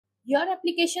Your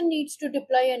application needs to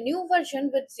deploy a new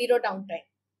version with zero downtime,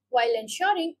 while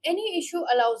ensuring any issue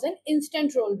allows an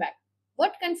instant rollback.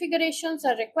 What configurations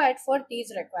are required for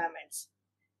these requirements?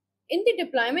 In the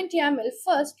deployment YAML,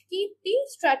 first keep the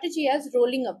strategy as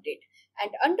rolling update,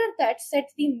 and under that set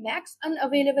the max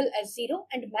unavailable as 0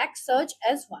 and max surge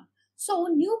as 1. So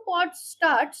new pod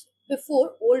starts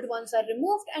before old ones are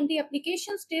removed and the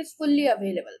application stays fully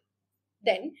available.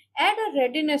 Then add a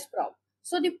readiness prop.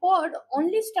 So the pod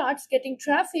only starts getting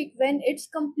traffic when it's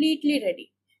completely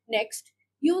ready. Next,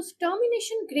 use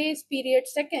termination grace period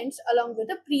seconds along with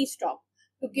a pre-stop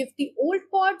to give the old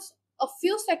pods a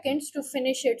few seconds to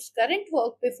finish its current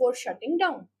work before shutting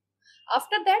down.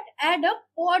 After that, add a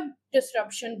pod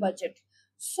disruption budget.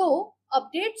 So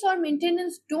updates or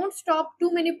maintenance don't stop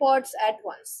too many pods at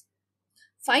once.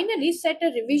 Finally, set a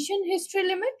revision history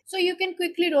limit so you can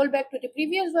quickly roll back to the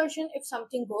previous version if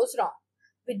something goes wrong.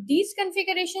 With these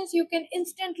configurations, you can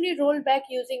instantly roll back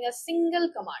using a single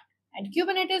command, and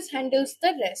Kubernetes handles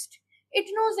the rest. It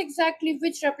knows exactly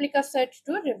which replica set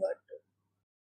to revert to.